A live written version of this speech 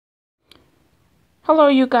Hello,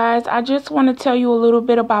 you guys. I just want to tell you a little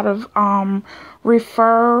bit about a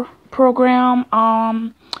refer program.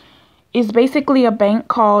 It's basically a bank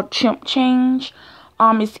called Chimp Change.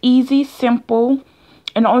 It's easy, simple,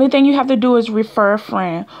 and the only thing you have to do is refer a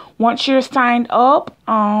friend. Once you're signed up,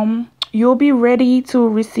 you'll be ready to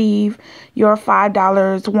receive your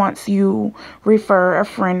 $5 once you refer a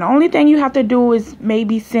friend. The only thing you have to do is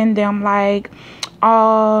maybe send them like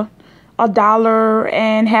 $1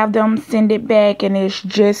 and have them send it back, and it's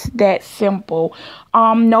just that simple.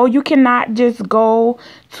 No, you cannot just go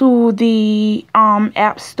to the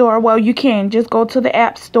app store. Well, you can just go to the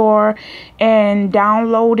app store and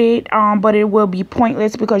download it, but it will be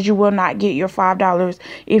pointless because you will not get your $5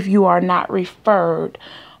 if you are not referred.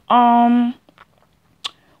 Once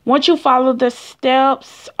you follow the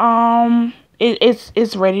steps,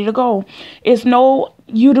 it's ready to go.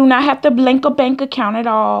 You do not have to link a bank account at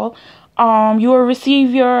all. You will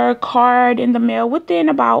receive your card in the mail within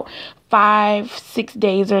about 5-6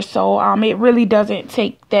 days or so. It really doesn't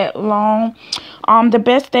take that long. The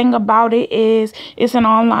best thing about it is it's an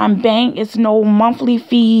online bank. It's no monthly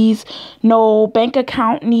fees, no bank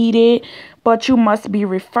account needed, but you must be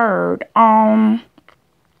referred.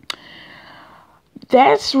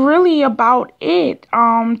 That's really about it.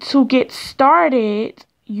 To get started,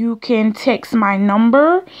 you can text my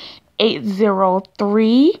number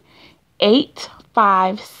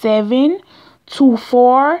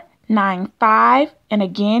 803-857-2495, and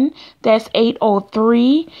again, that's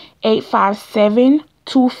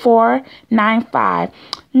 803-857-2495.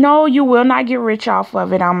 No, you will not get rich off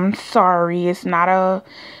of it. I'm sorry. It's not a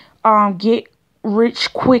get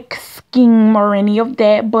rich quick scheme or any of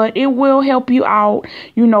that, but it will help you out,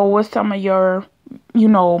 with some of your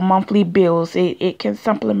monthly bills. It can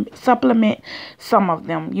supplement some of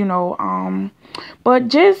them, but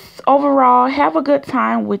just overall, have a good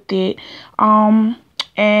time with it,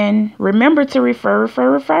 and remember to refer.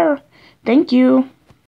 Thank you.